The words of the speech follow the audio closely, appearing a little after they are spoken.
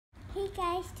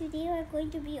guys, today we're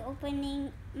going to be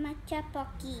opening Matcha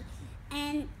Pocky,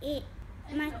 and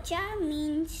matcha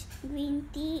means green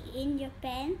tea in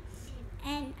Japan,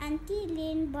 and Auntie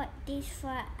Lynn bought this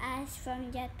for us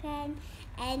from Japan.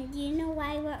 And you know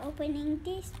why we're opening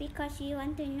this? Because we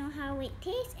want to know how it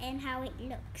tastes and how it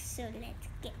looks. So let's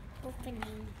get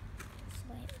opening.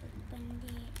 So I opened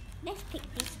it. Let's pick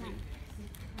this one.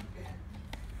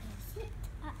 Sit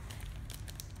up.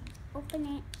 Open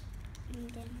it. And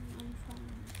then one from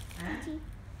Gigi.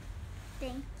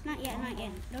 Not yet.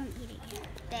 Don't eat it yet.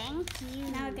 Thank you.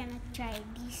 Now we're gonna try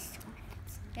these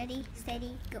ones. Ready,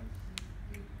 steady, go.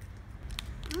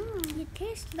 It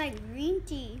tastes like green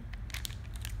tea.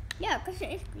 Yeah, because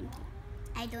it is green tea.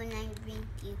 I don't like green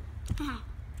tea.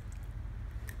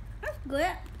 That's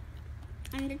good.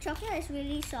 And the chocolate is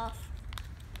really soft.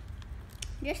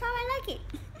 Just how I like it.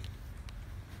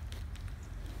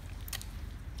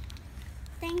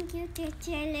 Thank you,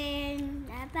 Teacher Lynn.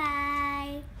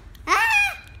 Bye-bye.